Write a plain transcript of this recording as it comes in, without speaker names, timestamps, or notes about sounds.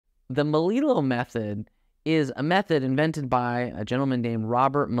The Melillo method is a method invented by a gentleman named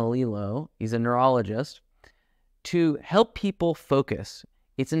Robert Melillo. He's a neurologist, to help people focus.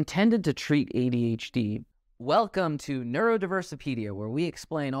 It's intended to treat ADHD. Welcome to Neurodiversopedia, where we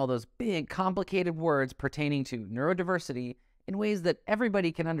explain all those big, complicated words pertaining to neurodiversity in ways that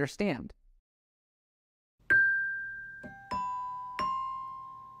everybody can understand.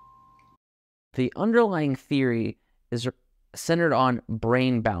 The underlying theory is centered on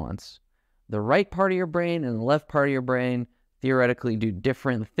brain balance. The right part of your brain and the left part of your brain theoretically do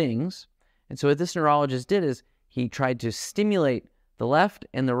different things. And so what this neurologist did is he tried to stimulate the left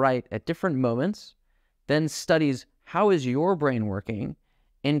and the right at different moments, then studies how is your brain working,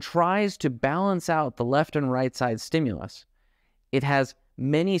 and tries to balance out the left and right side stimulus. It has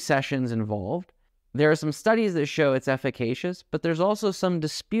many sessions involved. There are some studies that show it's efficacious, but there's also some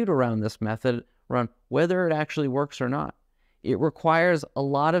dispute around this method, around whether it actually works or not. It requires a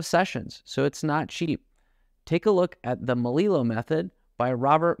lot of sessions, so it's not cheap. Take a look at the Melillo Method by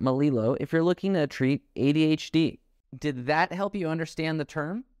Robert Melillo if you're looking to treat ADHD. Did that help you understand the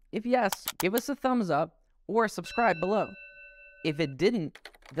term? If yes, give us a thumbs up or subscribe below. If it didn't,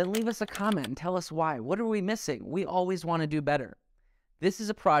 then leave us a comment and tell us why. What are we missing? We always want to do better. This is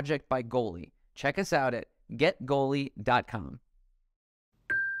a project by Goalie. Check us out at getgoalie.com.